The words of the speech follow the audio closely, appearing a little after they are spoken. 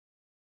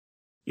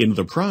In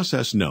the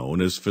process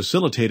known as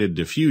facilitated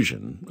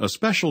diffusion, a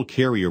special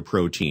carrier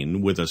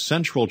protein with a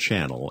central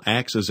channel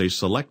acts as a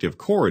selective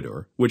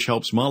corridor which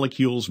helps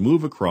molecules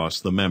move across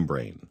the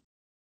membrane.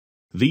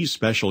 These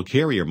special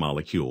carrier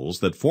molecules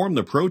that form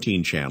the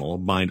protein channel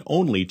bind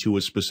only to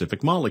a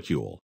specific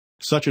molecule,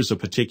 such as a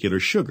particular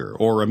sugar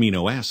or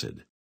amino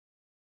acid.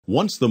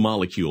 Once the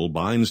molecule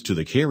binds to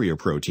the carrier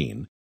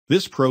protein,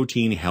 this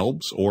protein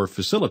helps or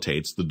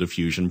facilitates the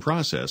diffusion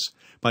process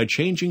by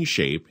changing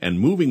shape and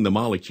moving the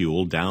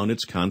molecule down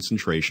its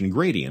concentration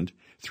gradient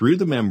through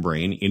the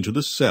membrane into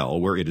the cell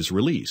where it is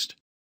released.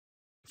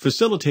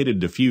 Facilitated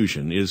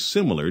diffusion is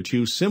similar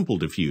to simple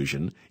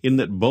diffusion in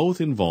that both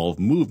involve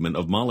movement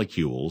of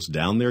molecules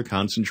down their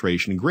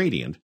concentration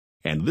gradient,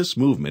 and this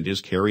movement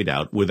is carried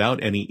out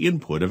without any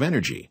input of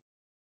energy.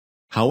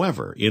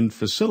 However, in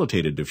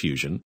facilitated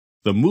diffusion,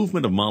 the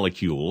movement of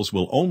molecules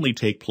will only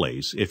take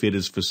place if it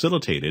is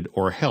facilitated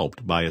or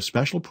helped by a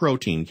special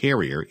protein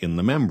carrier in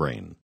the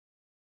membrane.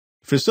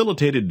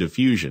 Facilitated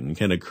diffusion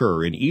can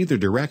occur in either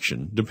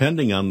direction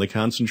depending on the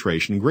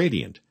concentration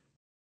gradient.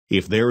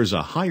 If there is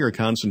a higher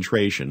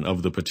concentration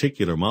of the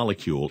particular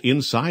molecule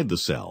inside the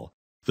cell,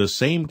 the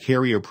same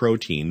carrier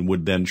protein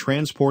would then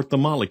transport the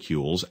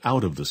molecules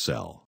out of the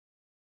cell.